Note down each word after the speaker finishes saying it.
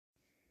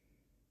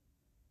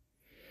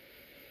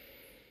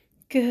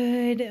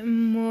Good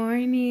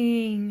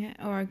morning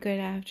or good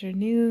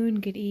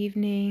afternoon, good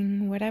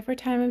evening, whatever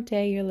time of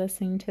day you're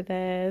listening to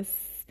this.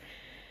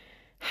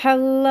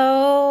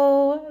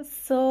 Hello,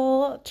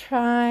 Soul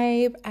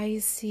Tribe, I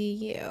see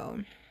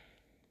you.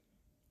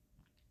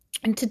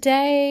 And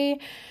today,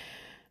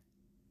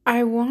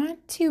 I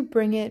want to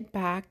bring it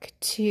back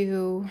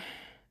to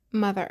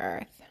Mother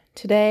Earth.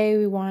 Today,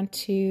 we want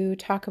to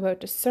talk about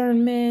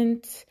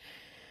discernment,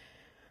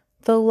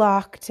 the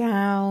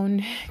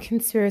lockdown,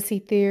 conspiracy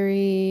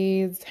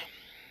theories,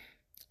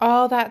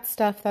 all that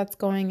stuff that's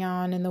going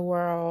on in the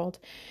world,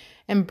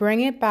 and bring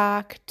it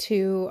back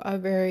to a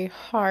very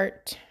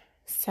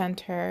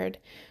heart-centered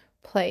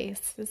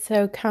place.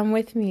 So come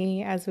with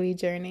me as we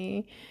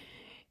journey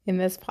in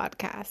this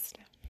podcast.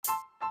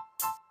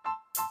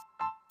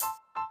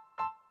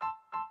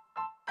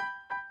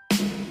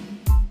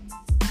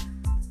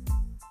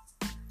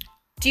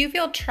 Do you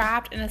feel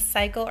trapped in a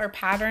cycle or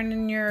pattern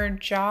in your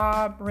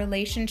job,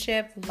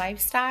 relationship,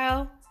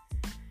 lifestyle?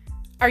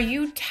 Are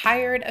you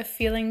tired of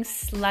feeling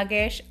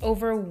sluggish,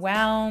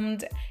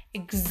 overwhelmed,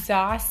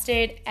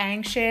 exhausted,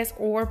 anxious,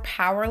 or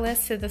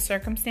powerless to the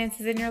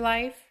circumstances in your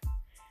life?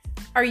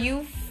 Are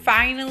you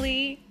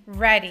finally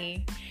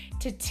ready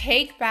to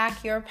take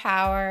back your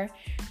power,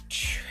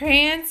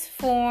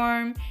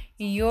 transform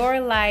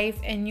your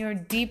life in your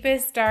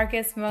deepest,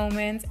 darkest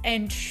moments,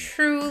 and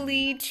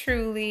truly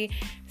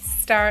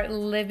start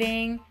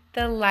living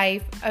the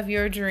life of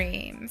your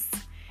dreams?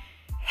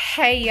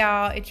 Hey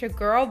y'all, it's your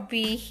girl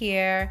B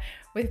here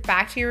with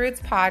Back to Your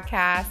Roots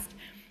podcast,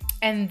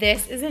 and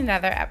this is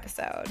another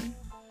episode.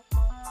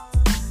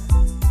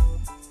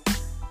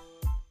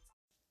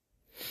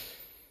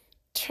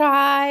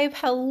 Tribe,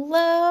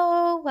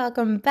 hello,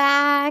 welcome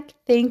back.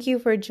 Thank you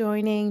for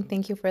joining.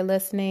 Thank you for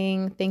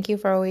listening. Thank you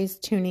for always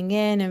tuning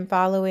in and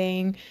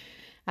following,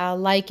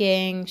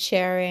 liking,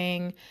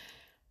 sharing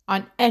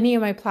on any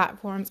of my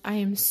platforms. I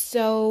am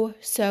so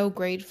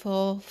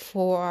grateful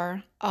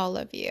for all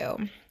of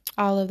you,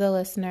 all of the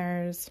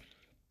listeners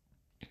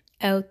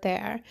out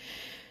there.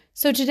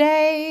 So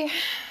today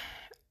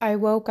I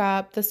woke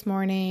up this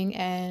morning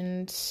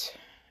and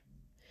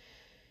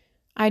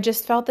I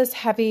just felt this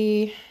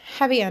heavy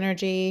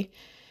energy.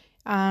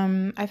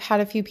 I've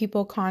had a few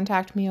people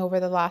contact me over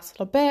the last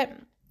little bit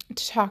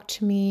to talk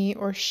to me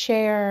or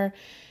share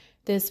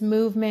this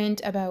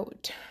movement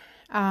about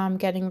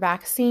getting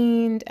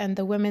vaccinated and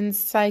the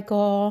women's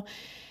cycle.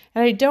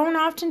 And I don't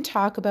often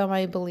talk about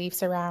my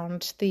beliefs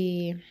around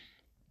the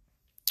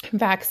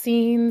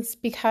vaccines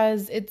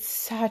because it's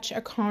such a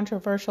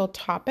controversial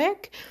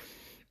topic.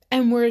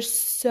 And we're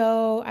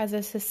so, as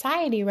a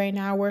society right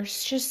now, we're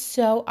just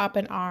so up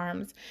in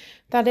arms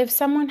that if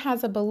someone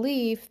has a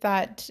belief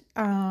that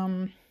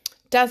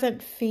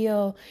doesn't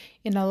feel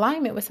in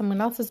alignment with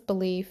someone else's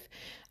belief,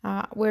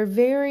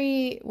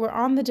 we're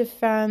on the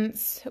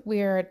defense,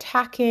 we're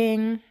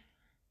attacking,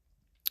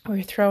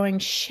 we're throwing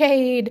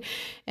shade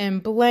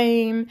and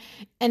blame,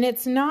 and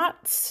it's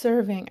not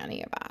serving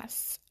any of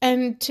us.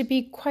 And to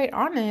be quite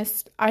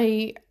honest,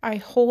 I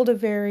hold a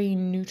very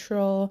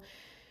neutral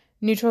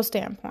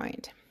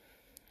standpoint.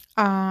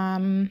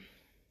 I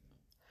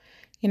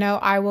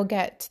will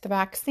get the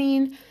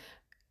vaccine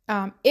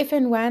if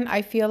and when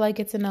I feel like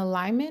it's in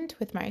alignment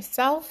with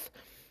myself.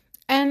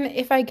 And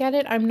if I get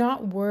it, I'm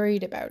not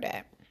worried about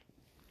it.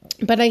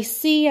 But I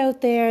see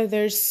out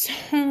there's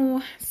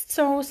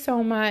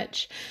so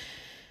much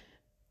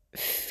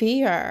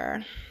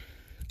fear.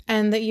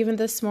 And even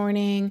this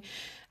morning,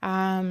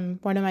 one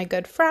of my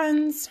good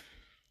friends,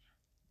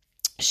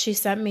 she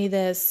sent me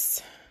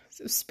this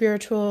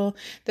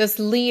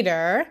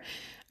leader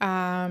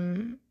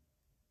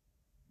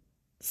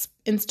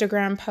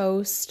Instagram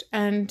post,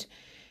 and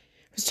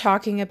was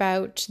talking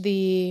about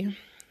the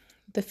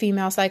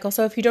female cycle.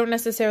 So if you don't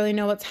necessarily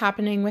know what's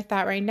happening with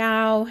that right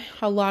now,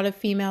 a lot of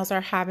females are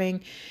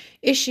having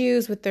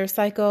issues with their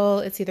cycle.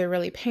 It's either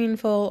really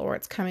painful or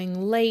it's coming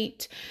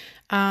late.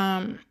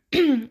 And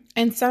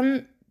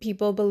some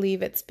people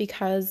believe it's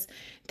because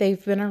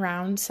they've been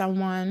around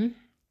someone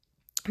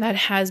that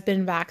has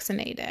been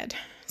vaccinated.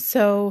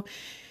 So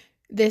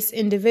this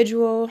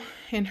individual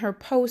in her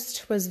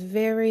post was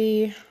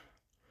very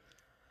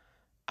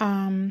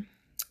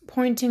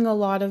pointing a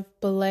lot of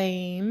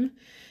blame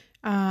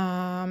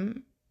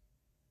and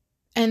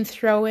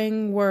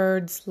throwing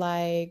words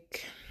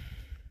like,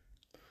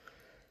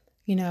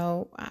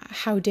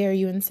 how dare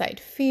you incite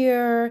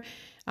fear,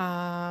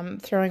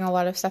 throwing a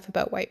lot of stuff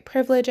about white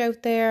privilege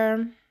out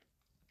there.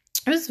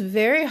 It was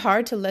very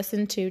hard to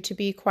listen to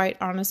be quite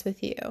honest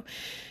with you.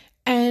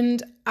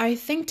 And I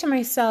think to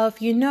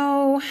myself,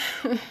 when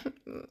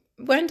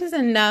does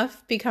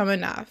enough become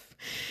enough?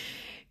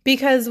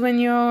 Because when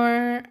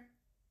you're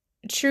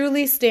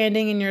truly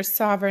standing in your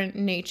sovereign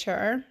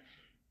nature,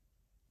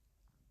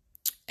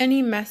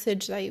 any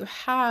message that you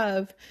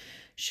have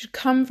should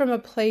come from a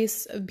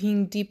place of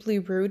being deeply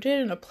rooted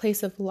in a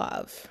place of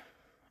love,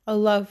 a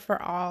love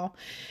for all.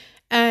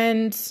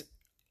 And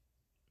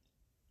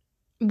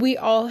we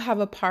all have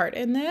a part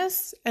in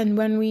this. And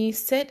when we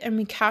sit and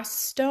we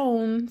cast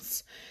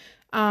stones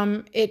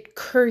it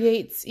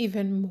creates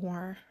even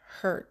more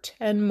hurt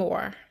and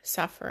more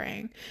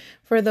suffering.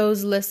 For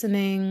those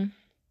listening,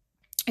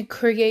 it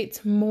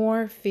creates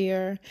more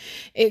fear.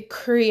 It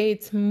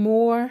creates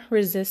more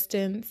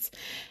resistance.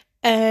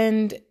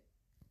 And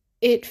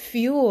it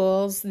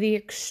fuels the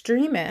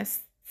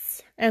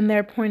extremists and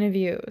their point of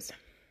views.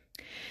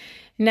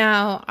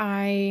 Now,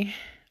 I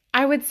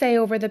would say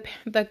over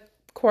the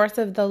course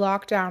of the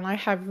lockdown, I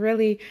have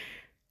really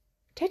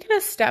taken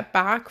a step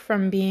back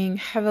from being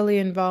heavily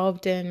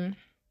involved in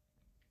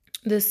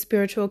the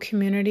spiritual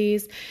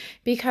communities,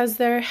 because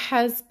there's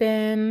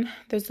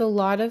a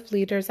lot of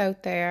leaders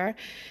out there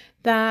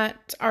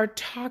that are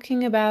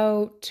talking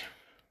about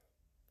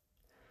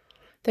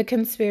the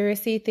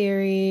conspiracy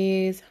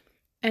theories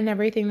and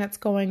everything that's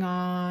going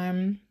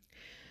on,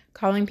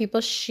 calling people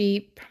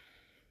sheep,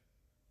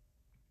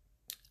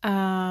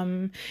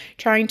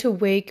 trying to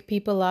wake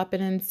people up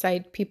and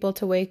incite people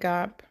to wake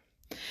up.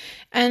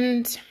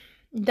 And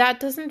that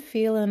doesn't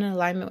feel in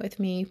alignment with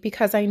me,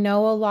 because I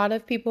know a lot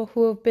of people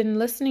who have been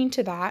listening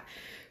to that,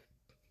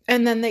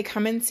 and then they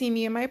come and see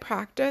me in my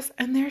practice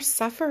and they're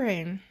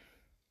suffering.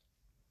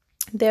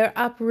 They're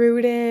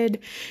uprooted.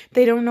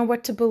 They don't know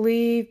what to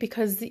believe,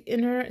 because the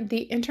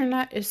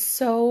internet is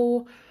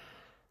so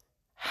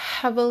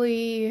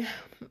heavily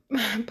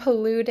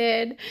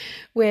polluted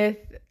with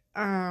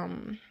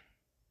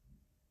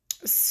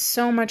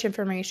so much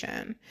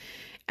information.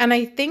 And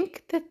I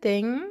think the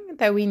thing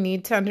that we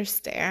need to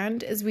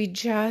understand is we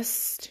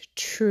just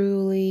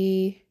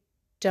truly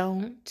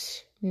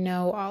don't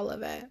know all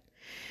of it.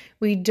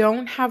 We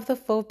don't have the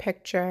full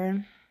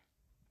picture.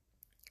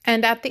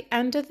 And at the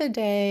end of the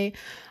day,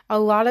 a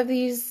lot of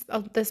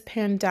this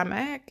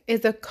pandemic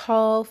is a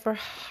call for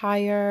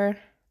higher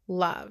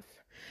love.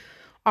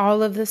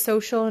 All of the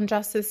social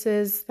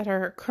injustices that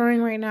are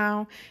occurring right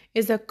now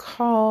is a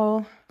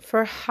call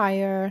for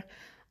higher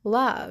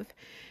love.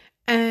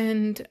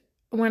 And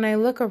when I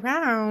look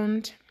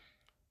around,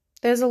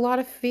 there's a lot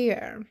of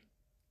fear.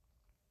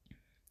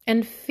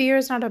 And fear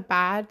is not a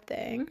bad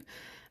thing.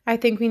 I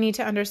think we need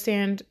to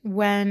understand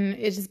when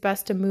it is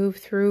best to move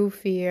through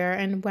fear,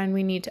 and when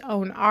we need to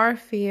own our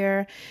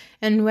fear,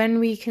 and when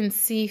we can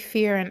see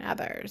fear in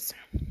others.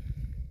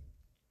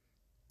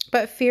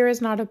 But fear is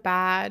not a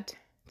bad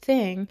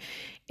thing.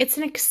 It's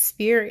an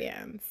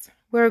experience.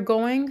 We're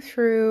going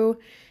through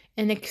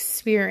an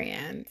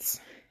experience,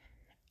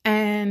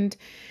 and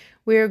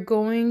we're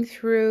going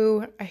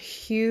through a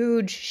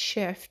huge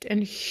shift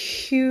and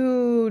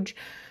huge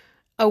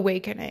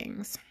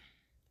awakenings.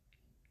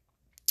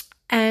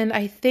 And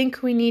I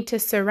think we need to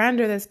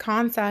surrender this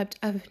concept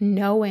of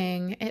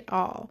knowing it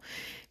all,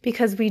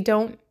 because we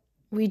don't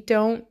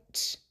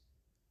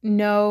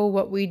know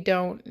what we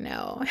don't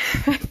know.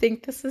 I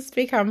think this has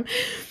become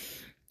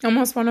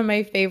almost one of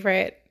my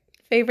favorite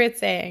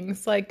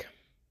sayings. Like,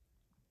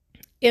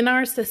 in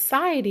our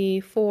society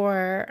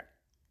for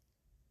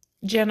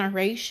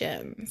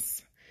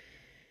generations,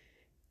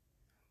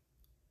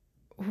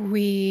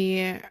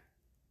 we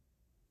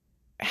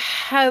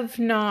have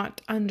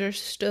not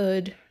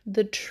understood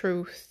the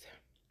truth,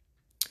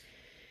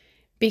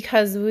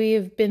 because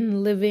we've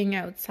been living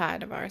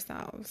outside of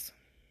ourselves.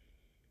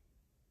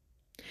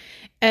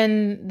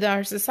 And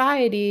our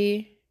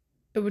society,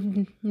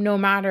 no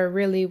matter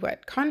really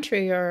what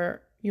country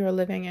you're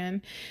living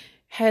in,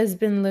 has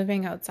been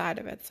living outside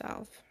of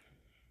itself.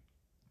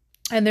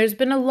 And there's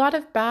been a lot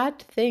of bad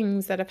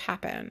things that have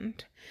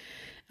happened.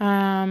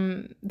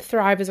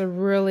 Thrive is a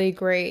really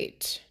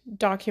great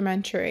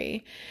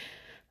documentary.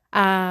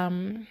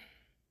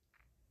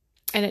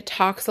 And it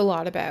talks a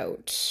lot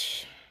about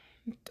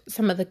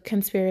some of the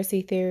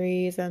conspiracy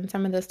theories and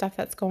some of the stuff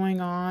that's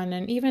going on.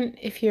 And even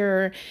if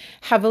you're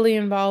heavily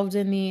involved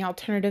in the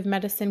alternative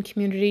medicine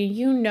community,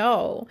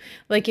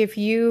 like, if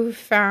you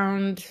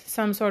found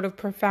some sort of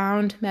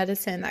profound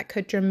medicine that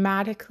could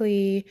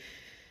dramatically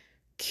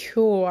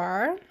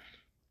cure,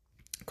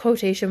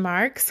 quotation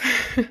marks,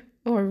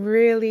 or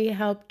really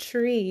help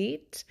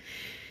treat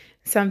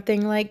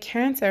something like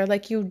cancer,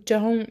 like, you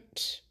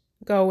don't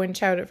go and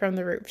shout it from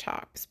the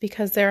rooftops,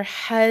 because there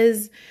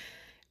has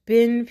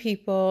been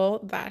people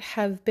that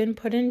have been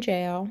put in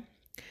jail.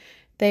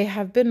 They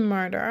have been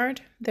murdered.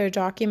 Their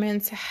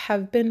documents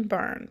have been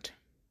burned.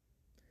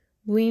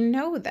 We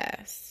know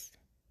this.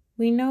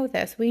 We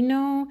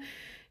know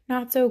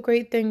not so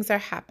great things are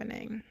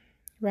happening,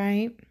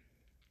 right?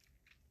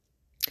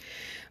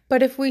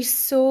 But if we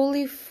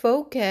solely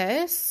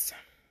focus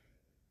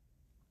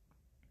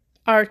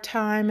our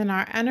time and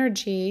our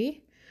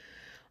energy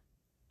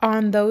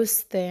on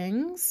those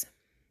things,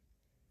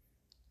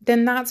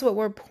 then that's what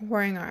we're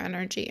pouring our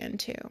energy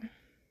into.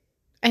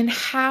 And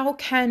how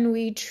can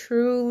we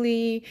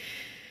truly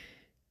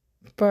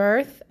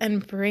birth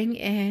and bring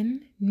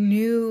in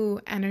new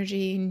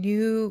energy,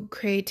 new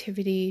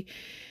creativity,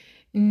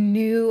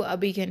 new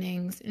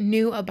beginnings,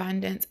 new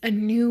abundance, a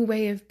new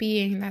way of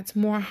being that's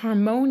more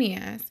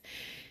harmonious,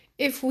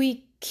 if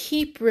we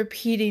keep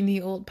repeating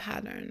the old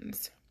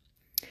patterns?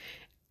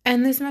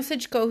 And this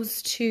message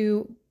goes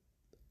to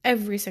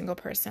every single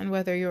person,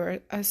 whether you're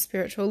a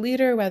spiritual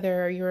leader,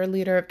 whether you're a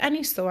leader of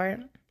any sort,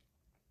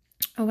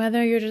 or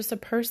whether you're just a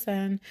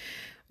person,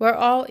 we're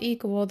all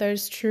equal.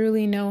 There's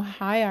truly no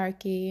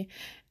hierarchy.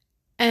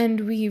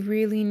 And we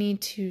really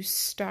need to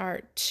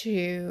start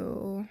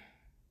to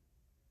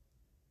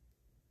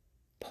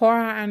pour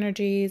our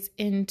energies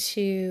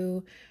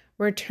into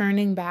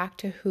returning back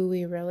to who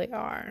we really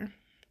are.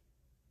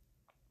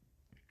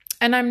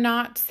 And I'm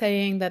not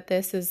saying that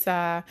this is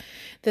not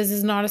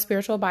a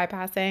spiritual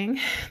bypassing.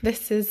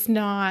 This is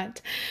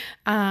not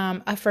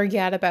a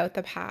forget about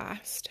the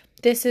past.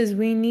 This is,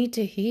 we need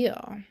to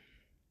heal.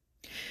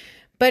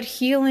 But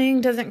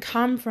healing doesn't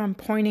come from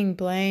pointing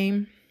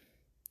blame,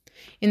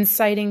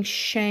 inciting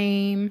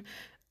shame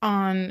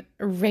on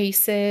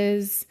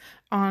races,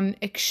 on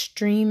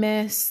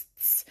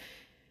extremists.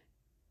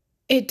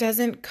 It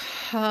doesn't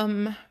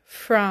come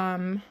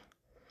from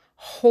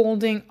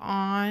holding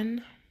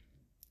on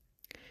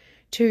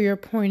to your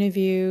point of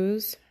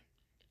views.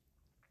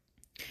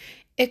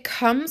 It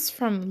comes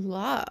from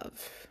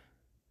love.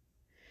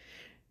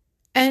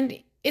 And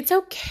it's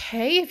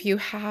okay if you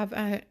have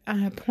a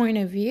point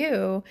of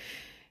view.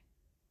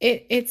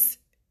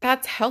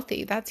 That's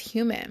healthy, that's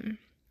human,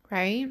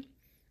 right?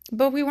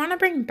 But we want to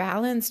bring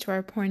balance to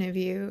our point of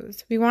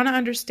views. We want to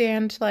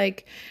understand,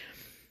 like,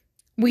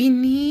 we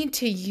need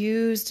to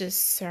use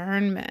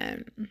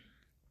discernment.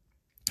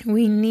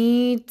 We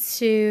need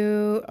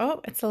to,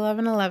 it's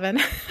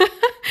 11:11.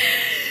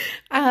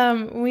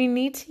 We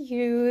need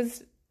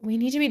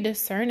to be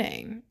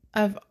discerning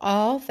of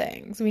all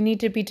things. We need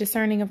to be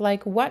discerning of,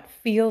 like, what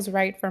feels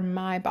right for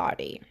my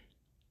body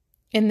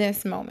in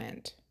this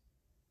moment.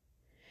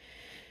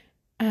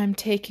 I'm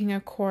taking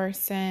a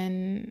course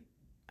in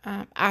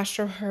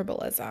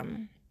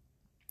astroherbalism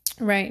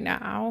right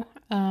now,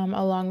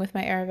 along with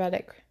my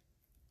Ayurvedic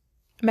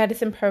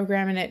medicine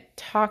program, and it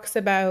talks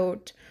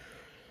about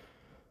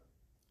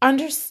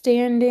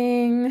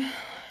understanding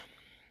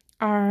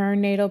our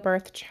natal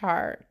birth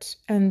chart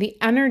and the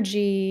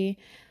energy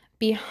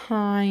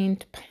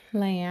behind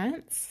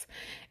plants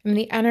and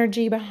the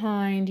energy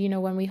behind,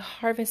 when we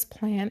harvest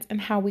plants,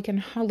 and how we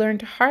can learn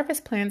to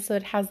harvest plants so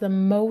it has the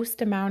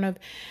most amount of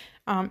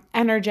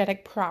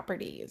energetic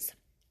properties,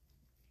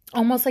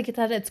 almost like it's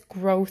at its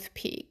growth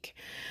peak.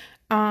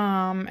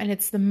 And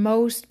it's the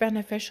most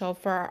beneficial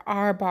for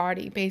our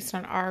body based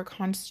on our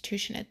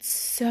constitution. It's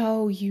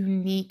so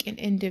unique and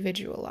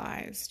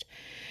individualized.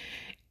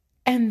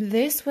 And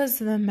this was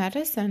the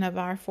medicine of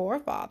our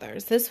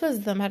forefathers. This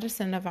was the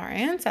medicine of our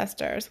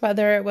ancestors,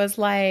 whether it was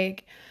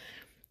like,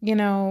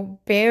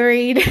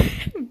 buried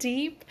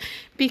deep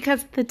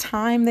because at the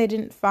time they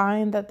didn't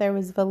find that there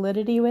was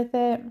validity with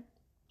it,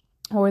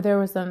 or there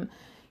was an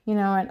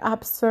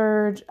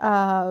upsurge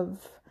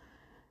of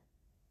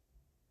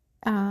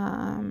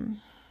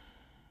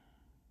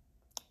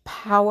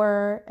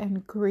power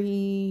and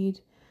greed.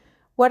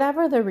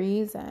 Whatever the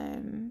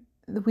reason,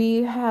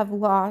 we have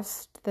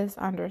lost this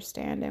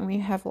understanding. We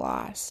have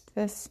lost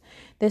this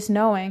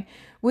knowing.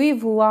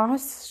 We've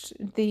lost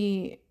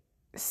the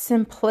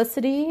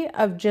simplicity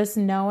of just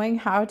knowing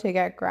how to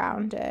get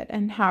grounded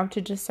and how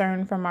to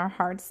discern from our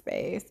heart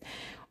space,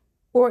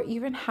 or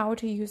even how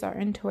to use our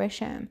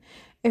intuition.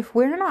 If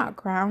we're not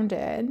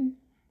grounded,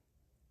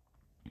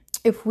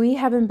 if we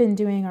haven't been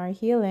doing our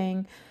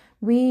healing,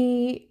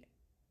 we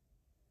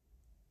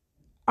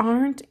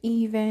aren't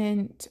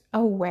even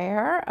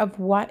aware of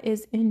what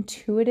is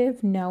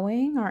intuitive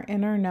knowing, our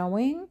inner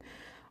knowing,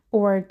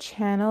 or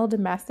channeled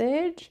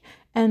message,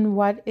 and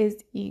what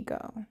is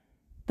ego.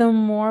 The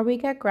more we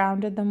get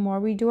grounded, the more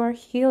we do our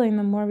healing,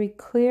 the more we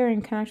clear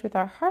and connect with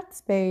our heart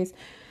space,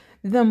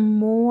 the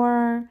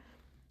more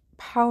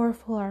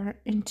powerful our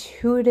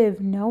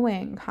intuitive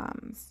knowing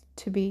comes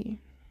to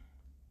be.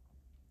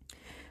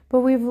 But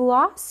we've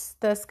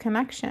lost this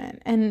connection,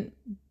 and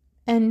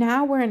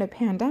now we're in a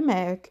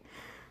pandemic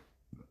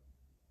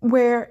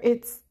where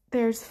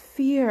there's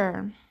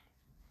fear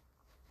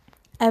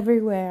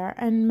everywhere,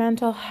 and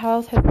mental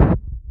health has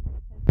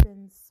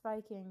been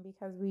spiking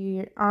because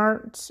we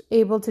aren't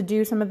able to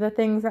do some of the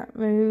things that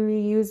we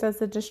use as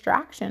a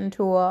distraction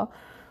tool,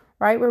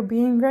 right? We're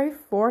being very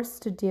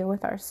forced to deal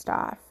with our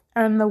stuff,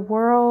 and the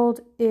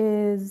world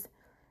is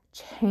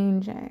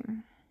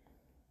changing.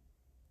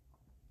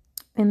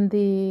 In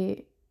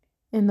the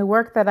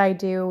work that I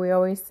do, I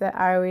always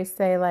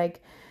say,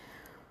 like,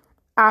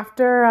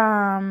 after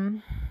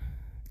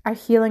a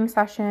healing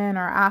session,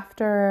 or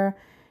after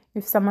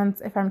if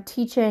I'm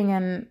teaching,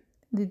 and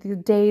the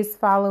days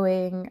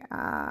following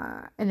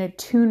an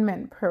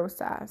attunement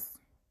process,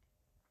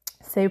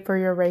 say for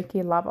your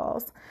Reiki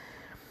levels,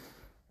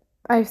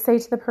 I say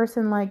to the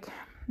person, like,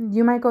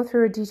 you might go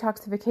through a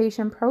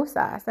detoxification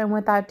process, and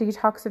what that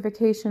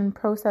detoxification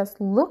process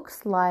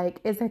looks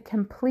like is a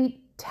complete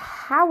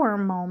tower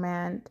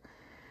moment,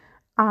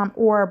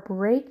 or a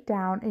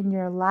breakdown in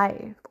your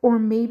life, or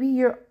maybe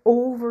you're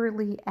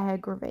overly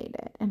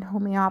aggravated. In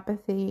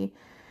homeopathy,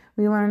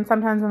 we learn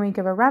sometimes when we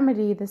give a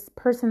remedy, this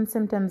person's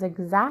symptoms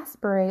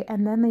exasperate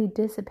and then they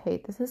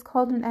dissipate. This is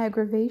called an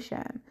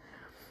aggravation.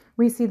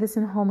 We see this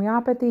in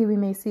homeopathy. We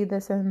may see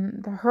this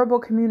in the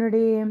herbal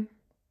community, in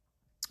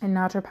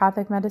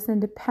naturopathic medicine,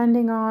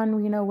 depending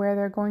on, where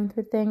they're going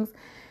through things.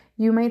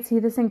 You might see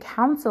this in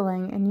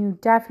counseling, and you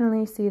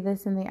definitely see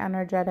this in the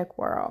energetic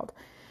world.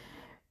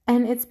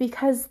 And it's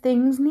because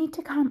things need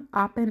to come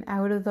up and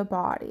out of the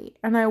body.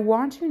 And I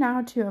want you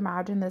now to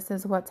imagine this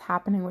is what's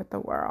happening with the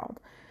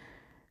world.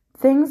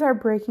 Things are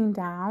breaking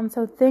down.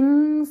 So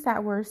things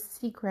that were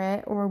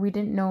secret or we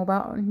didn't know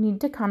about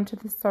need to come to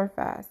the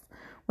surface,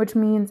 which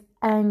means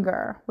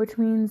anger, which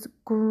means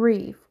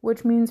grief,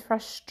 which means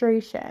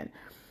frustration,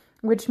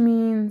 which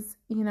means,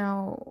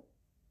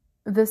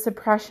 the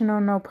suppression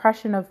and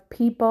oppression of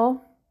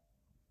people,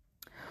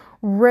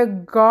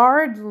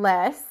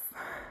 regardless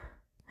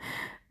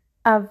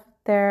of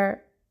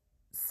their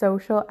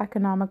social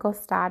economical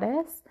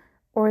status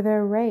or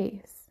their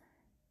race.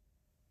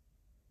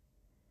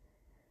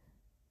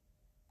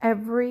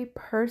 Every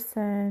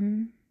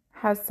person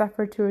has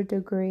suffered to a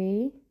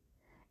degree.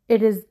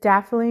 It is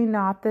definitely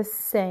not the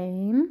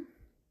same.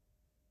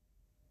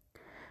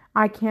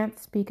 I can't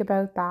speak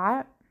about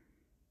that.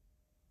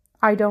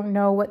 I don't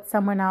know what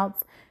someone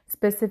else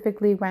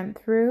specifically went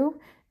through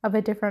of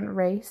a different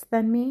race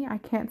than me. I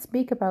can't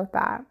speak about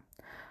that.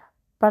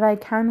 But I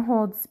can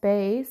hold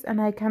space,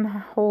 and I can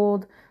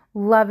hold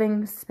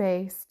loving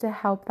space to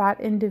help that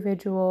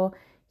individual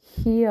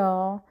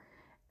heal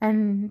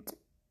and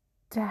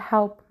to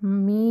help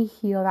me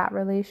heal that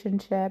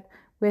relationship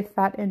with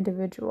that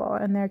individual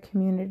and their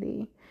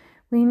community.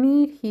 We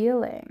need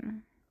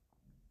healing.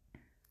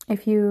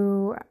 If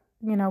you,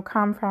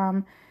 come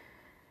from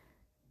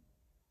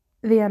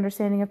the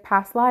understanding of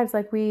past lives,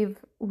 like we've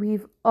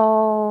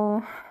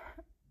all,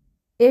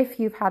 if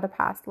you've had a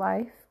past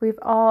life, we've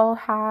all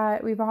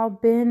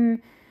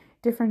been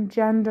different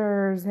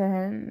genders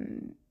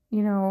and,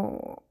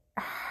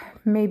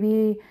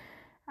 maybe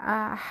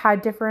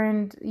had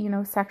different,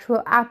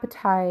 sexual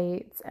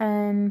appetites,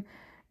 and,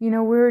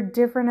 we're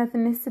different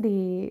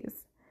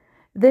ethnicities.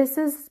 This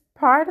is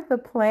part of the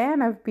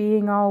plan of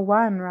being all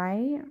one,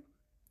 right?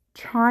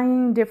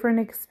 Trying different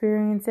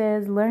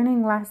experiences,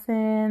 learning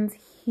lessons,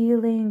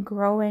 healing,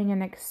 growing,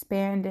 and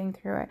expanding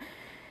through it.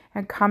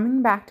 And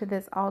coming back to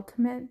this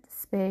ultimate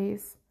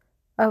space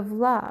of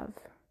love.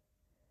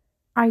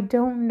 I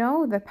don't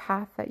know the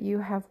path that you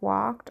have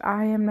walked.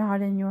 I am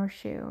not in your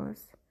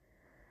shoes.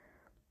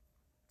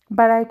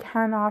 But I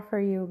can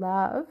offer you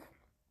love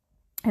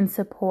and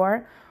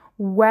support,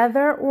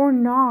 whether or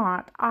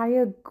not I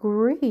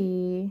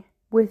agree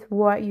with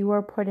what you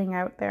are putting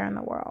out there in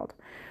the world.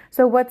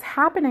 So what's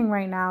happening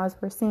right now is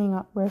we're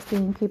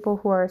seeing people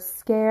who are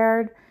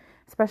scared,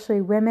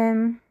 especially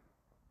women,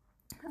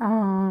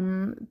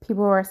 people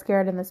who are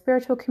scared in the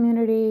spiritual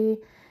community,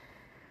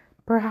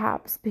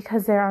 perhaps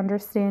because they're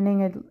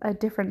understanding a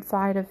different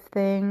side of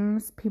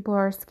things. People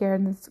are scared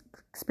in the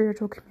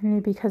spiritual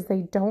community because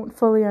they don't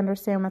fully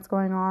understand what's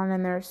going on,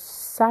 and there's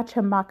such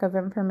a muck of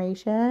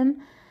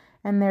information,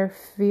 and they're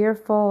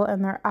fearful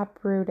and they're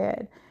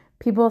uprooted.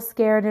 People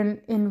scared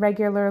in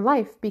regular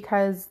life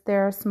because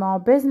they're a small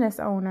business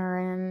owner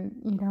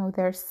and,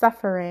 they're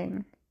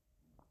suffering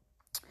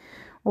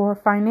or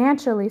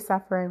financially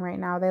suffering right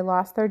now. They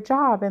lost their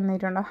job and they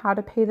don't know how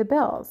to pay the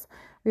bills.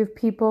 We have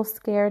people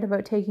scared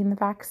about taking the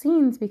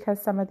vaccines because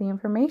some of the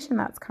information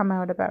that's come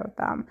out about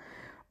them.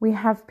 We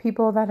have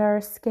people that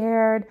are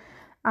scared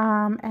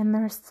and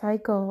their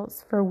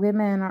cycles for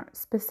women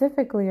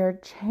specifically are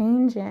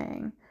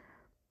changing.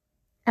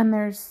 And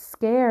they're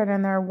scared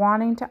and they're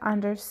wanting to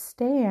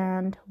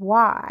understand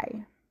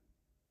why.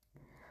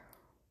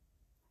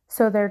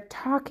 So they're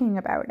talking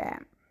about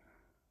it.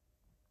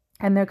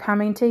 And they're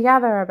coming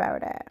together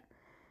about it.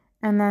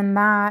 And then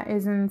that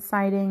is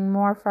inciting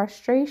more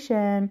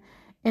frustration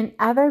in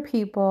other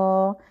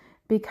people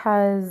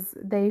because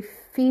they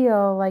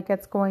feel like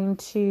it's going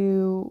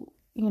to,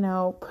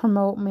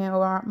 promote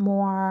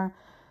more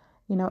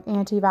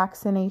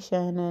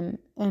anti-vaccination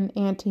and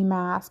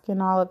anti-mask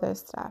and all of this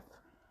stuff.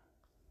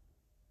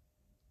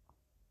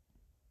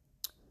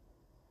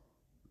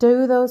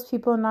 Do those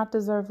people not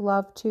deserve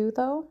love too,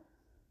 though?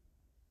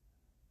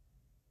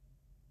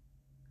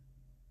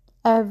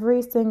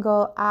 Every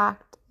single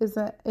act is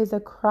a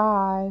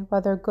cry,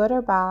 whether good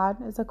or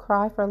bad, is a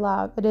cry for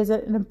love. It is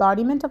an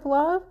embodiment of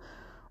love,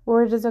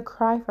 or it is a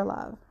cry for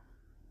love.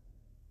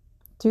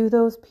 Do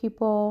those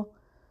people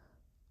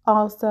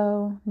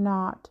also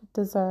not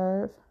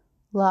deserve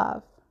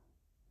love?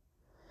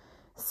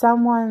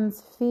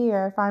 Someone's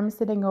fear, if I'm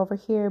sitting over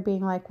here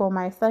being like, well,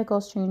 my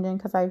cycle's changing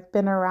because I've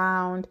been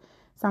around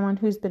someone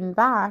who's been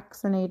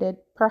vaccinated,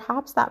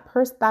 perhaps that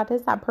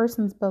is that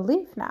person's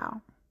belief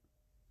now.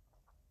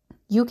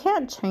 You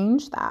can't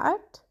change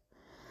that.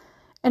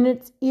 And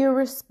it's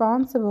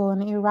irresponsible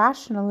and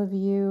irrational of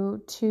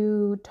you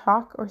to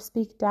talk or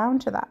speak down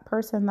to that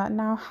person that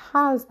now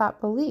has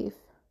that belief.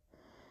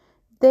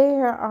 They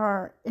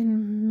are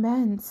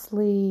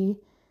immensely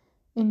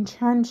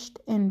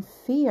entrenched in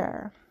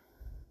fear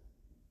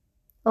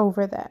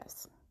over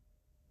this.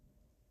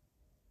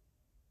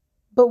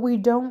 But we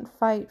don't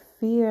fight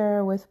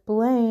fear with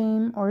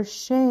blame or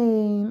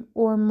shame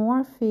or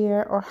more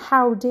fear or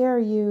how dare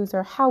yous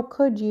or how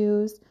could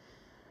yous.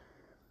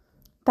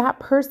 That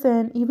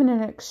person, even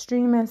an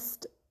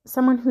extremist,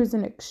 someone who's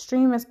an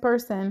extremist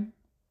person,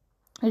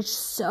 is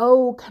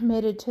so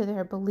committed to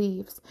their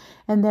beliefs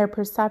and their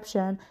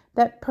perception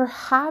that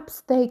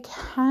perhaps they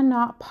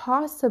cannot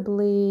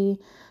possibly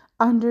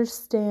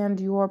understand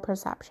your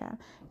perception.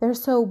 They're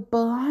so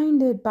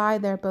blinded by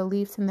their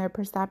beliefs and their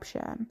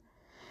perception.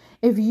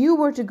 If you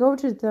were to go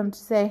to them to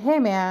say, hey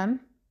man,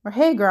 or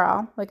hey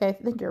girl, like I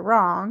think you're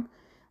wrong,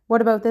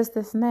 what about this,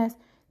 this, and this?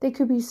 They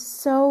could be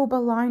so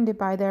blinded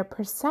by their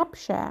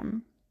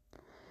perception.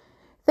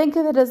 Think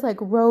of it as like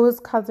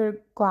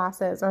rose-colored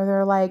glasses, or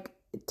they're like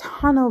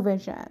tunnel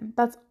vision.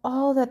 That's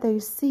all that they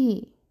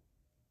see.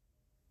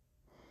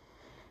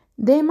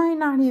 They might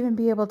not even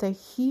be able to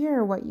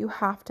hear what you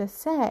have to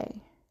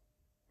say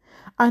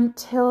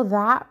until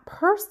that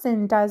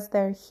person does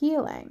their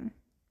healing.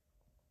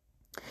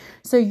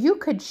 So you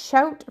could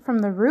shout from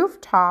the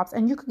rooftops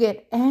and you could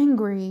get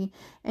angry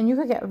and you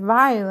could get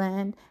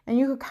violent and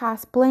you could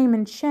cast blame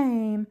and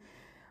shame,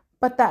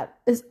 but that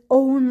is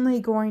only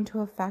going to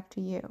affect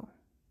you.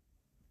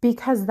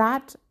 Because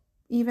that,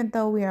 even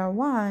though we are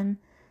one,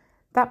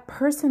 that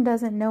person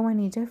doesn't know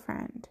any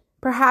different.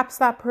 Perhaps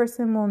that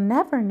person will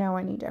never know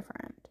any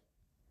different.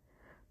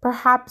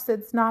 Perhaps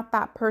it's not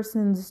that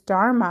person's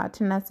dharma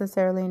to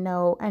necessarily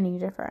know any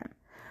different.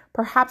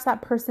 Perhaps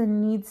that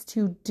person needs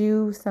to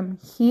do some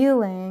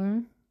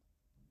healing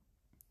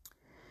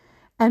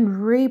and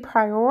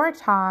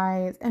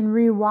reprioritize and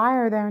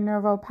rewire their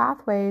neural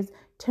pathways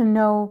to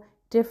know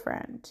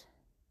different.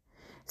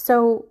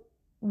 So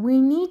we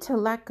need to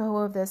let go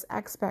of this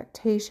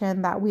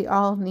expectation that we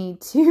all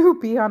need to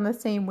be on the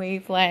same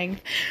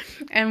wavelength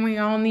and we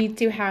all need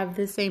to have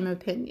the same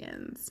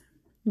opinions,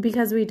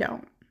 because we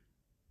don't.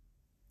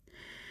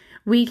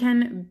 We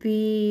can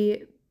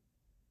be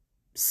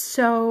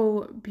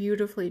so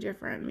beautifully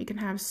different. We can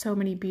have so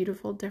many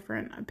beautiful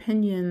different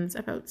opinions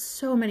about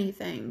so many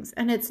things,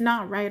 and it's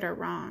not right or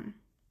wrong.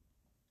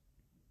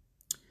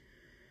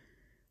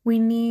 We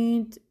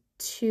need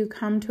to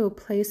come to a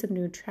place of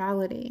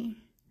neutrality.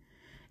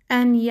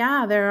 And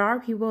yeah, there are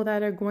people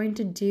that are going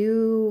to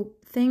do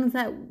things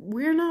that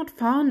we're not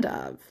fond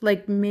of,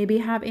 like maybe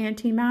have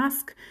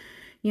anti-mask,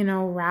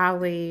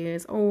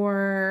 rallies,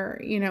 or,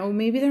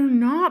 maybe they're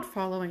not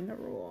following the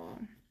rule.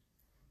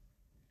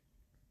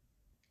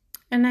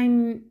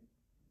 And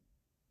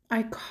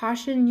I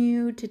caution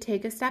you to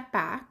take a step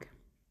back,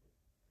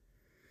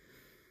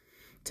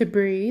 to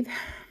breathe,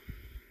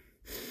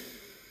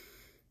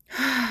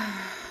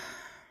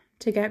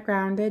 to get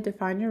grounded, to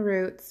find your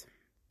roots,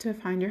 to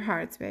find your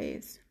heart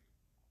space,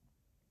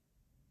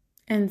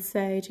 and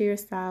say to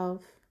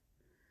yourself,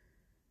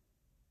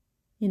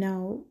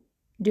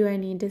 do I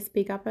need to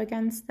speak up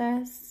against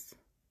this?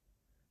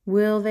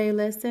 Will they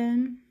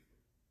listen?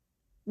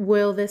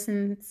 Will this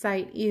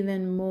incite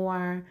even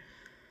more,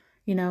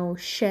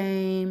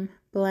 shame,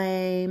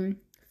 blame,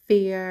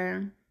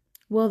 fear?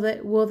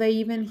 Will they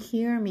even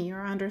hear me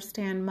or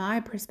understand my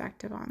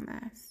perspective on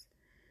this?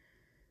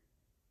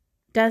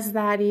 Does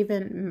that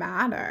even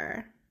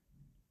matter?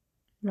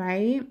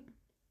 Right?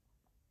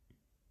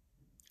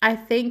 I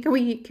think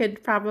we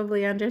could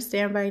probably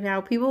understand by now,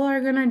 people are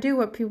going to do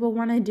what people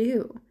want to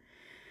do.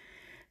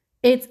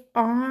 It's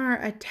our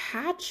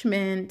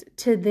attachment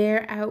to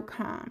their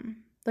outcome.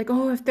 Like,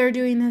 if they're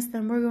doing this,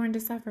 then we're going to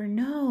suffer.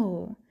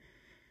 No,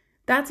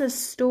 that's a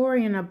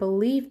story and a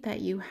belief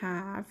that you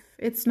have.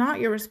 It's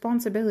not your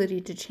responsibility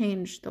to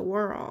change the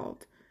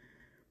world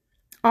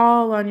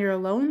all on your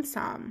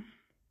lonesome.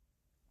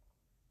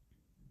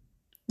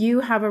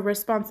 You have a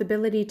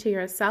responsibility to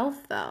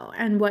yourself, though,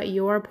 and what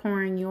you're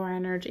pouring your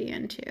energy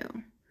into.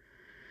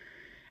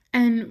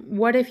 And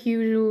what if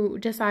you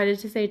decided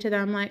to say to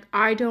them, like,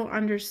 I don't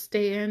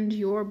understand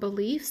your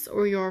beliefs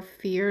or your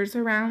fears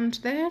around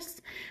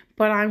this,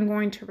 but I'm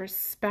going to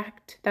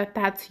respect that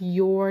that's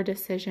your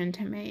decision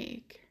to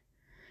make.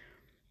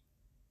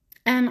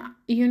 And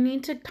you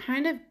need to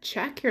kind of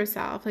check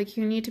yourself. Like,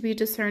 you need to be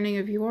discerning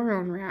of your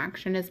own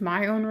reaction. Is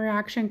my own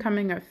reaction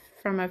coming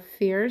from a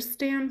fear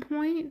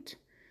standpoint?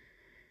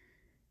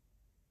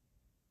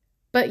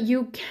 But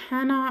you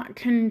cannot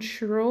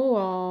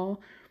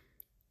control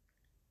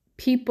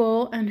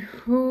people and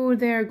who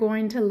they're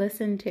going to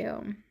listen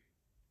to,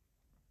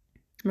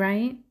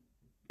 right?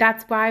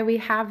 That's why we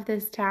have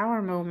this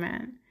tower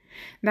moment.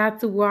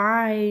 That's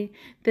why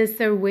this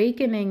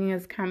awakening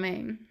is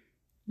coming.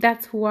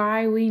 That's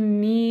why we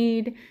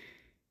need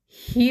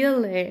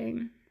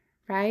healing,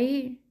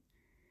 right?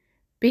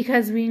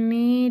 Because we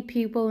need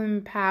people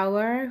in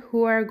power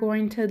who are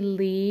going to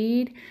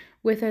lead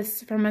with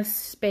us from a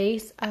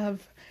space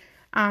of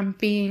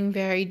being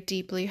very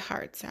deeply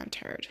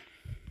heart-centered.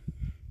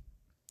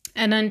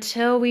 And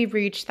until we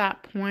reach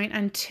that point,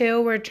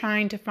 until we're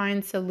trying to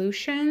find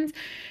solutions,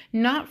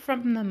 not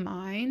from the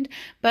mind,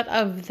 but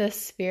of the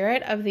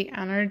spirit, of the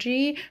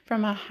energy,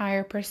 from a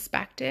higher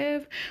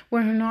perspective,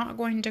 we're not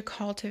going to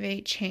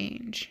cultivate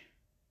change.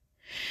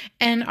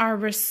 And our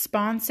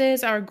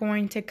responses are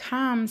going to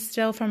come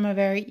still from a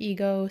very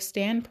ego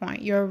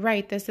standpoint. You're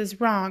right. This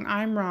is wrong.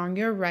 I'm wrong.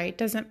 You're right.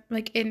 Doesn't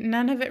like it.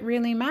 None of it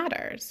really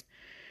matters.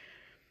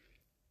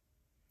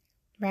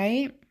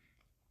 Right?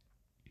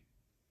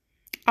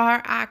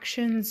 Our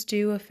actions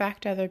do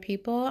affect other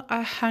people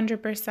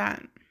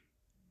 100%.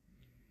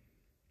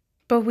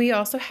 But we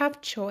also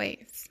have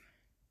choice.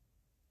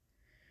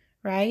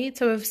 Right?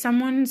 So if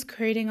someone's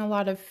creating a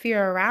lot of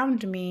fear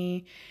around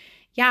me,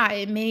 yeah,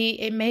 it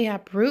may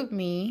uproot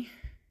me,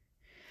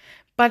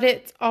 but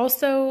it's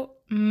also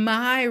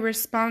my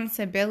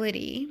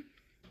responsibility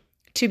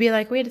to be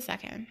like, wait a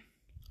second,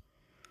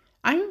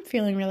 I'm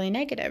feeling really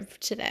negative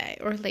today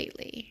or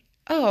lately.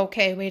 Oh,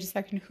 okay, wait a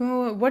second.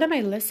 What am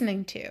I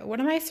listening to? What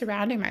am I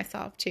surrounding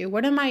myself to?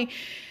 What am I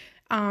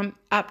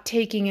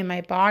uptaking in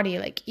my body,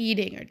 like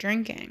eating or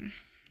drinking?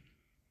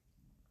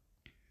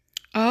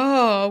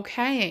 Oh,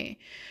 okay.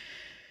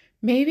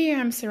 Maybe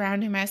I'm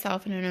surrounding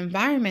myself in an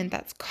environment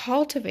that's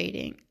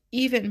cultivating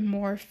even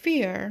more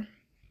fear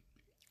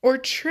or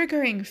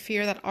triggering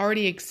fear that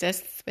already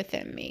exists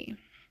within me.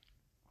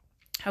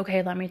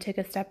 Okay, let me take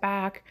a step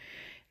back.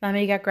 Let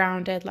me get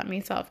grounded. Let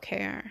me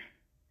self-care.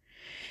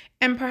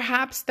 And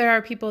perhaps there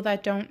are people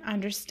that don't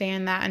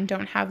understand that and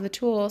don't have the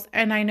tools.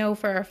 And I know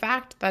for a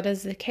fact that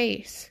is the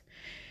case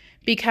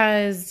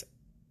because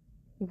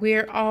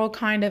we're all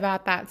kind of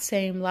at that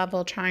same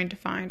level trying to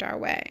find our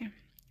way.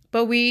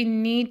 But we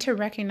need to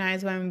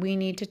recognize when we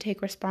need to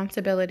take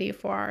responsibility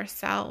for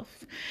ourselves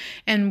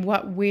and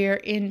what we're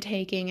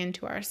intaking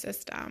into our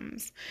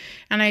systems.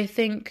 And I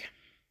think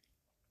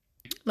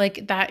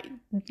like that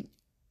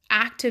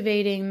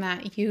activating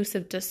that use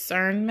of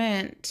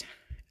discernment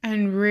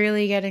and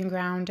really getting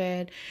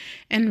grounded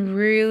and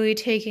really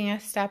taking a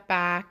step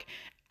back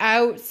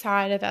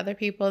outside of other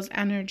people's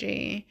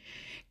energy,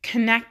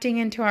 connecting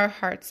into our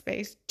heart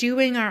space,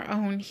 doing our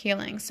own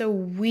healing so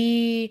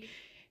we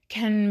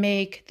can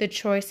make the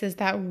choices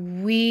that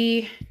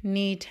we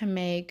need to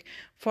make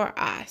for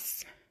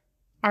us,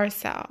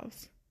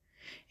 ourselves,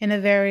 in a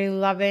very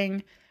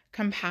loving,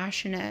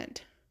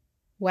 compassionate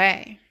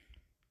way.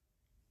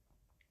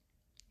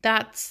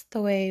 That's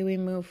the way we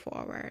move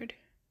forward.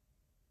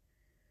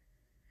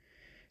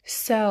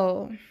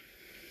 So,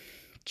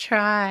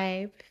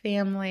 tribe,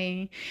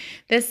 family,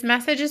 this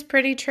message is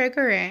pretty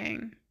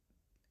triggering,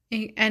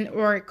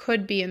 or it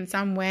could be in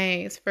some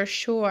ways for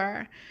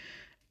sure.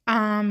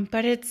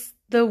 But it's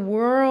the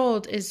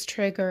world is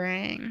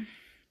triggering,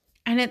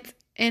 and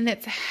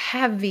it's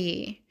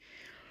heavy,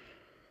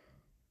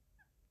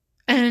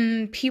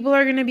 and people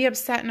are going to be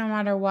upset no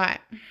matter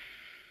what.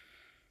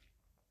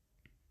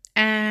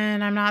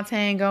 And I'm not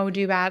saying go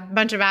do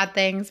bunch of bad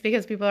things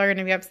because people are going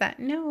to be upset.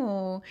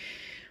 No.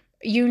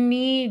 We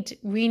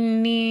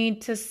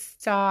need to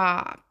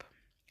stop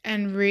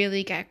and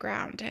really get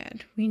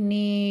grounded. We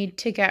need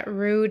to get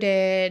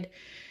rooted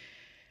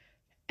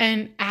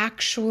and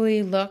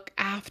actually look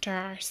after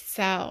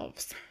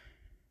ourselves.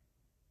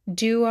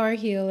 Do our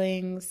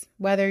healings,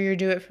 whether you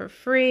do it for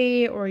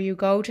free or you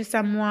go to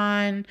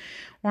someone,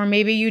 or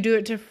maybe you do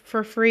it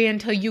for free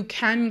until you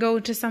can go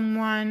to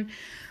someone.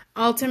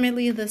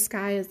 Ultimately, the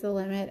sky is the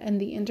limit, and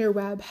the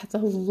interweb has a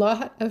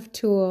lot of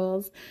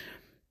tools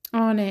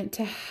on it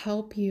to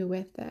help you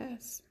with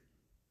this,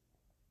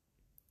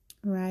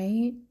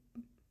 right?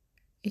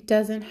 It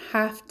doesn't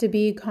have to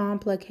be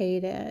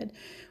complicated.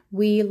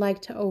 We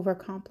like to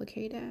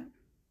overcomplicate it.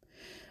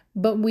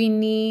 But we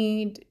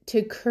need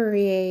to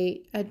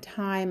create a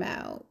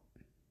timeout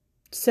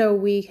so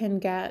we can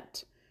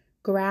get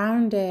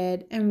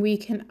grounded and we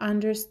can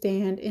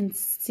understand and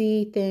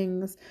see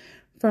things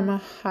from a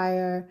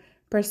higher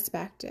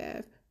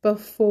perspective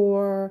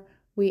before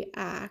we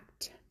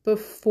act,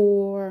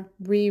 before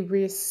we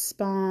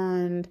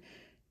respond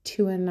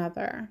to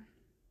another.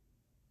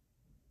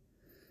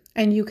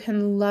 And you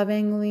can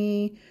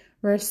lovingly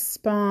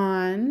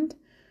respond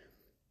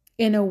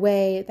in a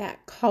way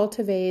that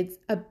cultivates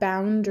a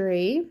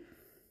boundary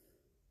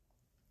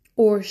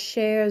or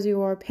shares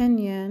your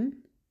opinion,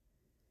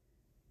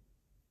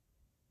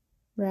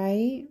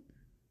 right?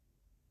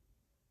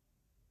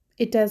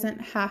 It doesn't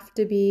have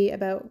to be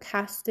about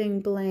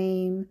casting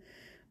blame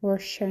or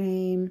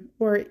shame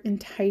or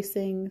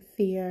enticing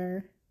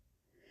fear.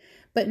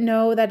 But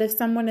know that if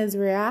someone is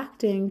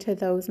reacting to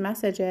those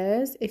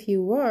messages, if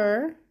you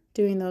were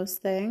doing those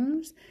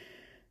things,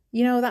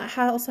 you know, that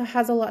also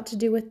has a lot to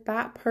do with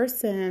that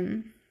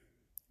person.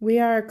 We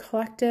are a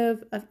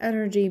collective of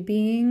energy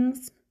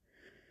beings,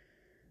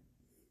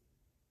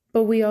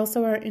 but we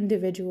also are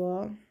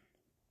individual.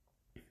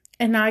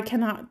 And I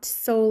cannot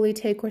solely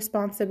take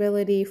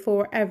responsibility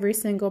for every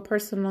single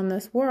person on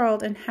this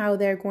world and how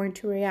they're going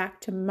to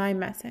react to my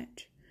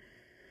message.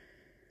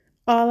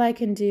 All I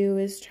can do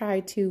is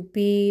try to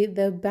be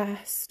the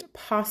best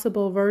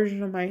possible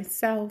version of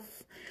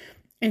myself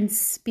and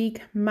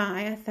speak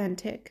my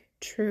authentic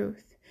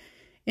truth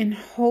in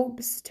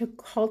hopes to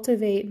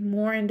cultivate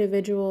more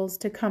individuals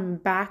to come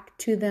back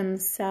to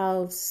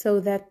themselves so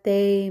that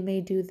they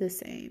may do the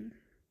same.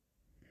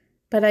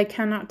 But I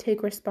cannot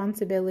take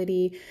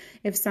responsibility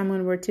if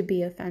someone were to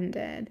be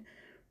offended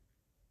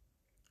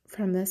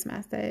from this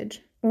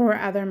message or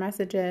other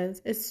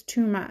messages. It's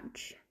too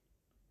much.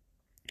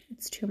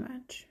 It's too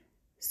much.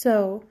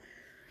 So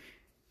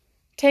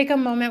take a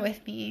moment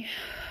with me.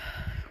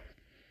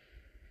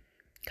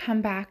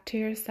 Come back to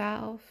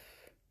yourself.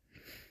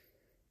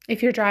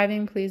 If you're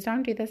driving, please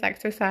don't do this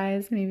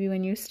exercise. Maybe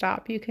when you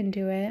stop, you can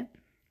do it.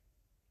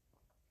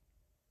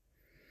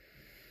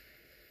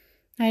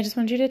 I just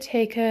want you to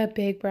take a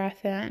big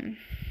breath in.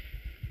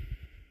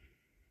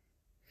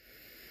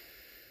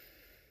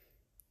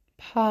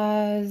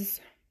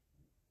 Pause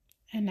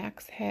and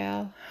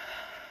exhale.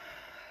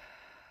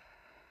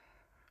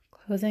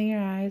 Closing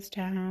your eyes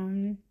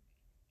down.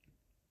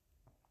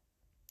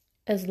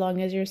 As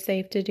long as you're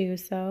safe to do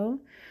so,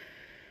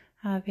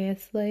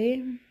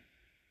 obviously.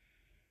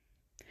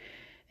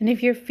 And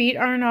if your feet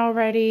aren't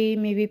already,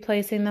 maybe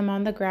placing them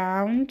on the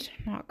ground,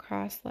 not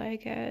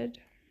cross-legged.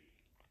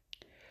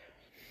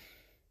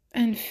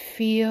 And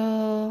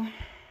feel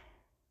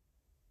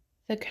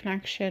the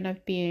connection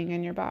of being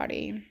in your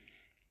body.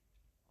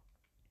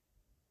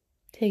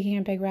 Taking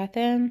a big breath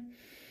in.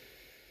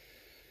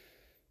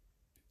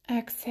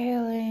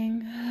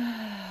 Exhaling.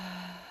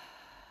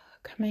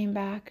 Coming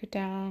back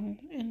down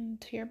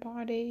into your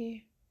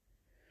body.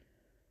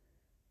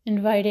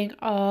 Inviting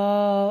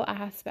all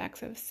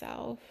aspects of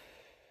self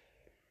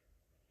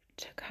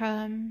to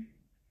come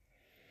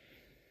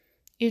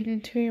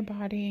into your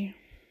body.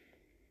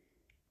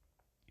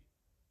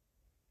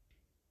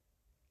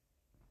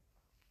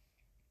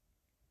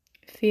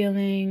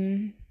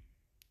 Feeling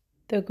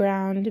the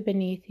ground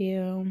beneath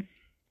you.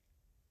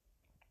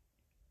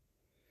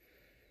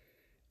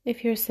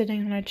 If you're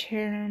sitting on a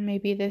chair,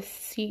 maybe the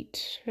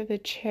seat or the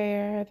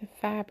chair, the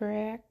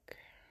fabric.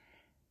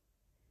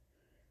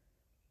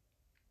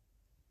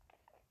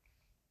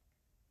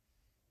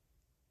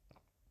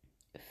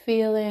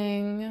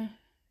 Feeling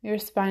your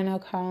spinal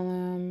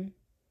column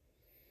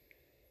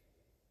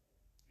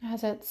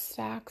as it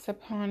stacks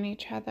upon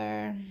each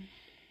other.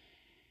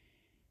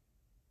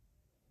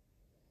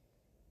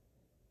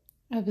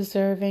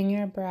 Observing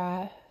your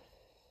breath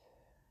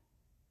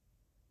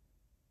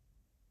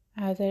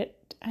as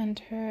it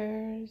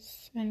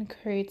enters and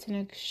creates an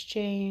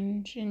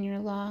exchange in your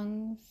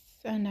lungs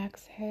and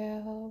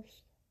exhales.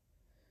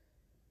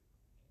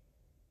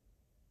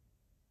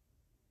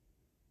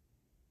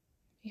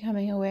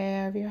 Becoming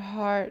aware of your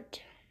heart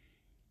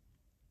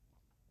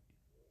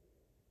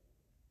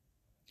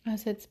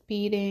as it's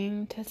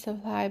beating to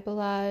supply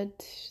blood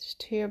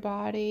to your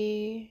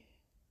body.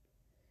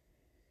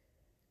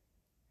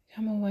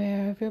 Become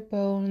aware of your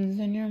bones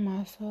and your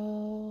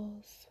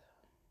muscles.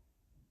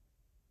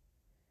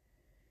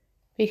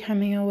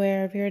 Becoming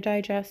aware of your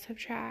digestive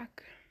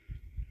tract.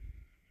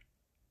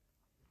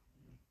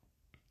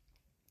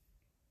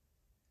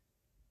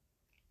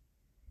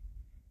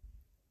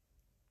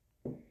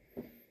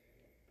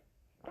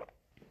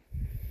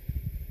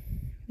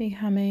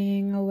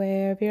 Becoming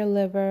aware of your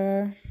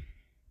liver,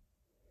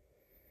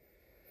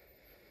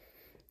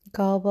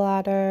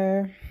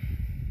 gallbladder,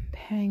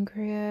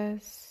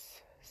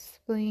 pancreas,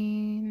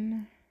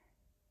 spleen.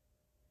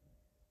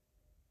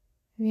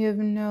 If you have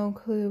no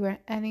clue where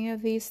any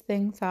of these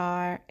things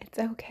are, it's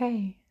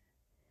okay.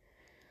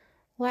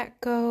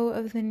 Let go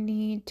of the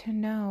need to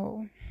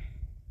know.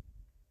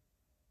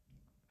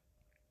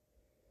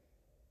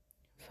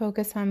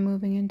 Focus on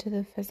moving into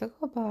the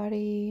physical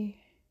body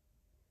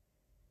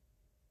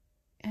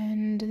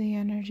and the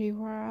energy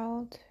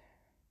world.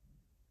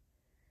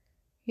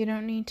 You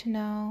don't need to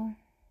know.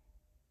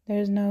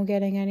 There's no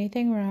getting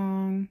anything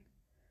wrong.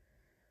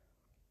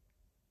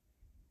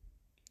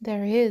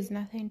 There is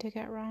nothing to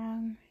get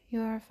wrong.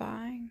 You are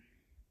fine.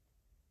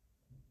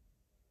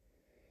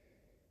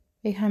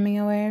 Becoming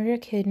aware of your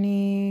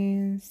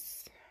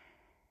kidneys,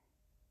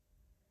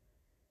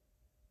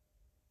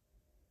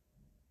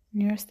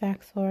 your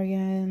sex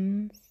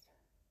organs,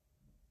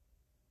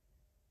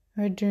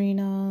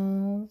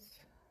 adrenals.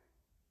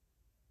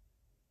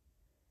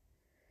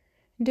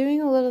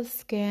 Doing a little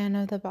scan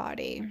of the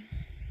body.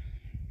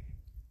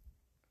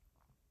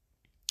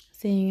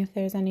 Seeing if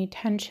there's any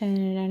tension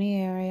in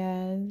any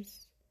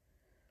areas.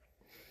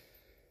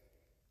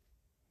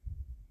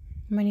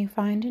 When you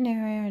find an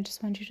area, I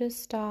just want you to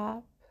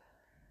stop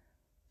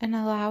and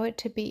allow it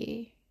to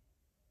be.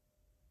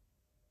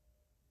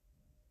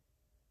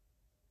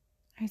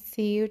 I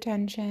see you,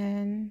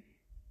 tension.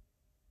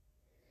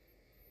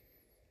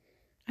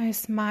 I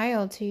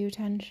smile to you,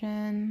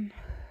 tension.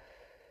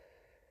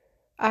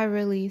 I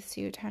release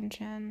you,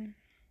 tension.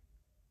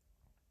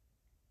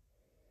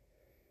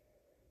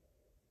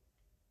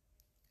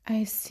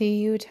 I see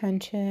you,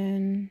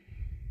 tension.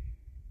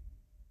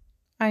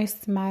 I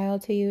smile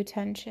to you,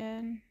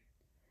 tension.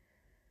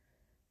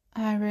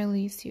 I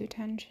release you,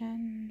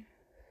 tension.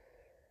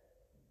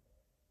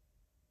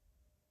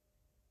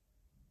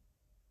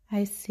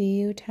 I see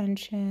you,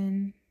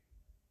 tension.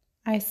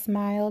 I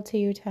smile to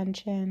you,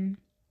 tension.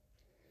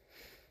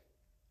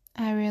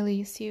 I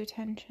release you,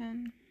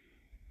 tension.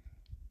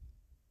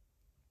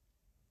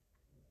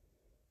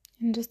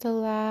 And just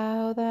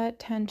allow that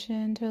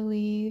tension to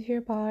leave your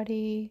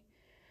body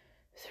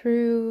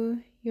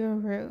through your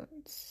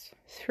roots,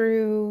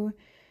 through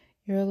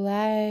your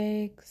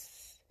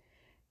legs,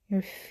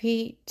 your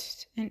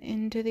feet, and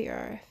into the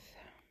earth.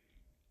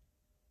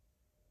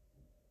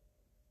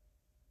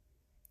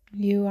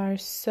 You are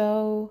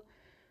so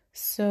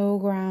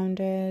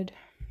grounded,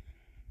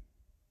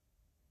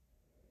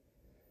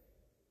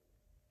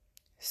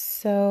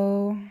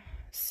 so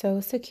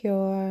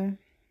secure,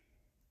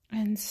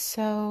 and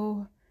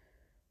so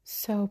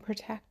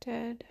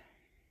protected.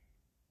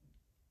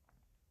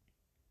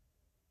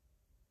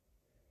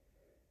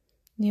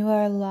 You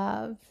are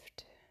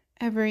loved,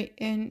 every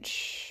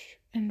inch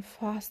and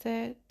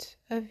facet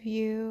of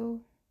you,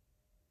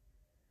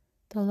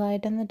 the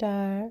light and the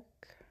dark,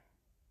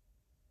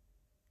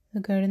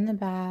 the good and the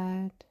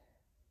bad,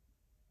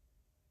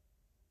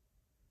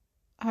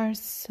 are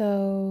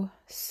so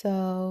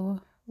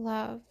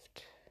loved.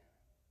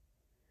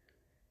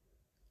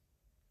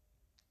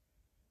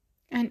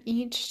 And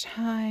each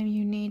time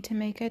you need to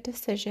make a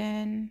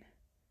decision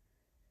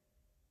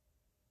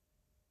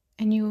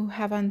and you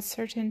have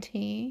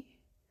uncertainty,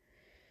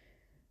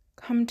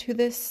 come to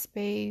this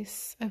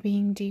space of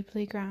being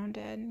deeply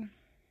grounded.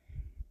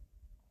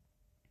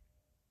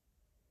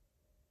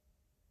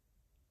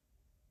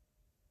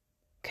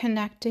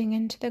 Connecting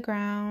into the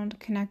ground,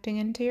 connecting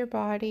into your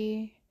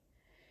body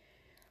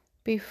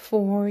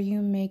before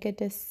you make a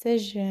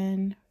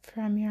decision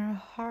from your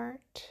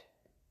heart.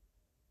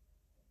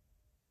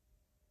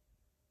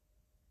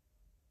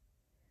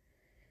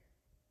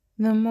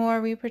 The more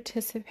we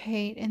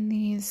participate in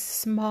these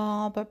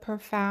small but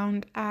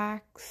profound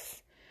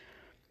acts,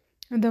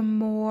 the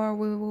more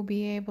we will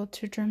be able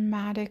to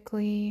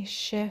dramatically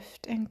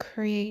shift and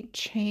create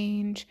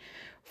change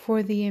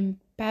for the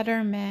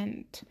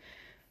betterment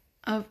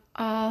of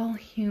all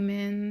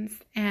humans,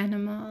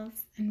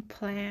 animals, and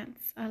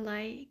plants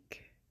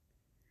alike.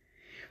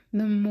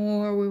 The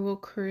more we will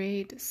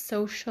create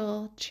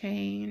social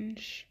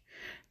change,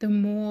 the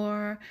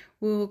more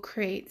we will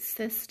create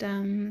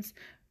systems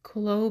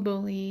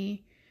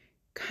globally,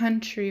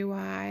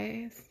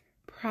 country-wise,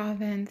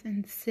 province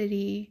and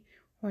city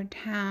or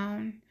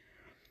town,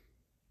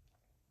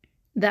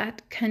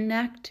 that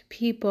connect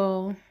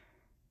people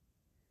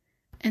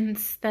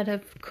instead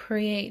of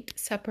create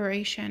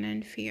separation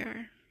and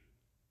fear.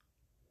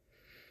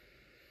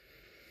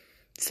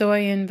 So I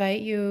invite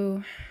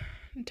you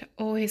to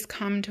always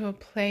come to a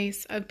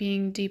place of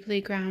being deeply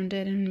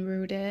grounded and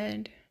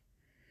rooted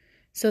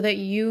so that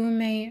you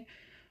may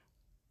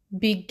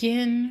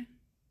begin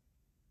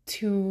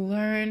to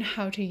learn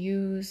how to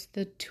use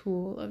the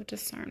tool of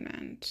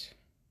discernment.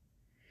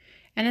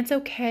 And it's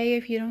okay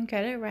if you don't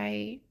get it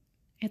right.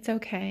 It's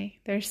okay.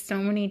 There's so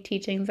many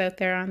teachings out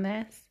there on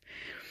this.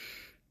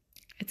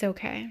 It's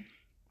okay.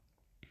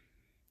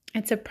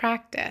 It's a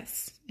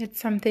practice. It's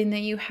something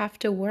that you have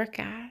to work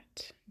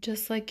at,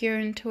 just like your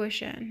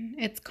intuition.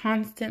 It's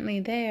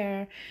constantly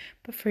there,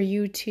 but for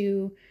you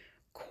to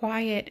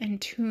quiet and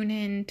tune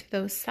in to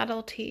those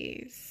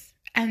subtleties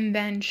and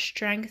then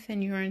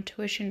strengthen your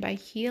intuition by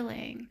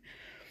healing.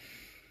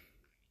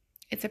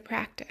 It's a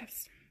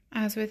practice,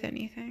 as with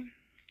anything.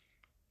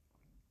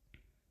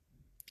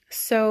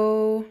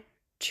 So,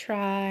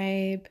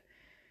 tribe,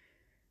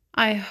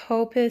 I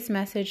hope this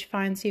message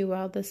finds you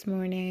well this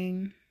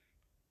morning.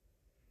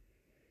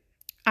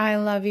 I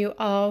love you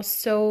all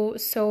so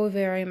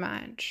very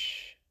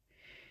much.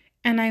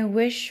 And I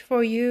wish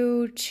for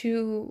you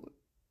to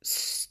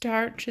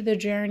start the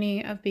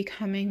journey of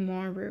becoming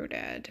more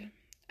rooted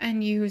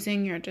and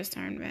using your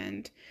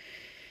discernment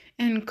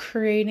and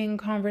creating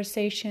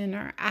conversation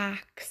or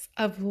acts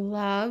of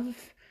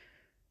love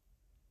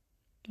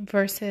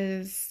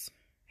versus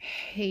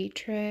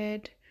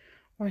hatred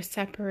or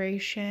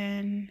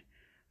separation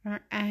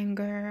or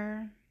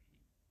anger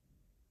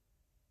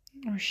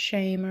or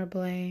shame or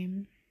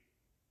blame.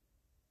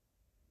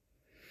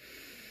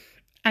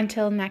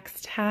 Until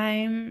next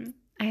time,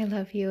 I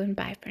love you and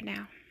bye for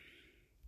now.